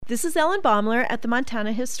This is Ellen Baumler at the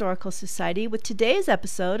Montana Historical Society with today's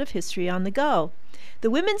episode of History on the Go. The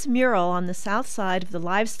women's mural on the south side of the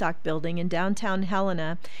Livestock Building in downtown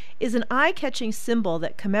Helena is an eye-catching symbol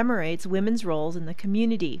that commemorates women's roles in the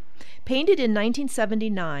community. Painted in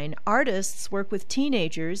 1979, artists work with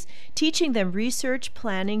teenagers, teaching them research,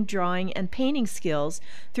 planning, drawing, and painting skills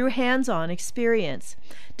through hands-on experience.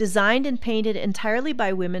 Designed and painted entirely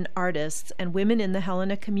by women artists and women in the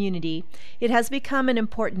Helena community, it has become an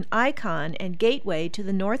important icon and gateway to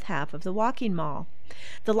the north half of the Walking Mall.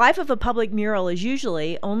 The life of a public mural is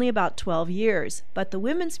usually only about 12 years, but the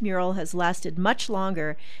women's mural has lasted much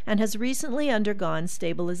longer and has recently undergone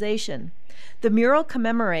stabilization. The mural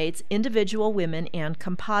commemorates individual women and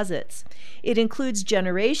composites. It includes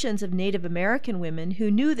generations of Native American women who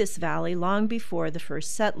knew this valley long before the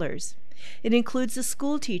first settlers. It includes the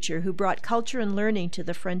school teacher who brought culture and learning to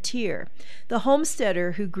the frontier, the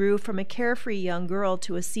homesteader who grew from a carefree young girl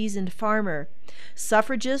to a seasoned farmer,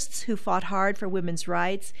 suffragists who fought hard for women's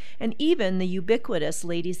rights, and even the ubiquitous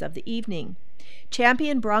ladies of the evening.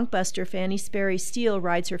 Champion bronc-buster Fanny Sperry Steele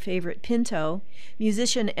rides her favorite Pinto,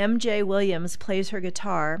 musician M.J. Williams plays her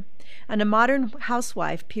guitar, and a modern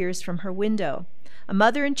housewife peers from her window. A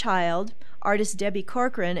mother and child, artist Debbie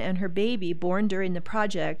Corcoran and her baby born during the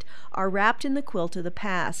project, are wrapped in the quilt of the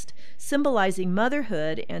past, symbolizing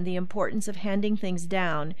motherhood and the importance of handing things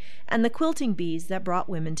down, and the quilting bees that brought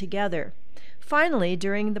women together. Finally,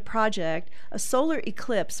 during the project, a solar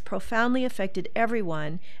eclipse profoundly affected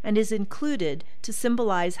everyone and is included to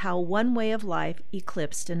symbolize how one way of life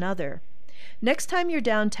eclipsed another. Next time you're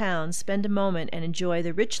downtown, spend a moment and enjoy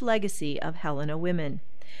the rich legacy of Helena women.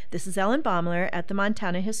 This is Ellen Baumler at the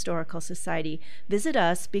Montana Historical Society. Visit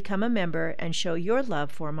us, become a member, and show your love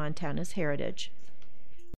for Montana's heritage.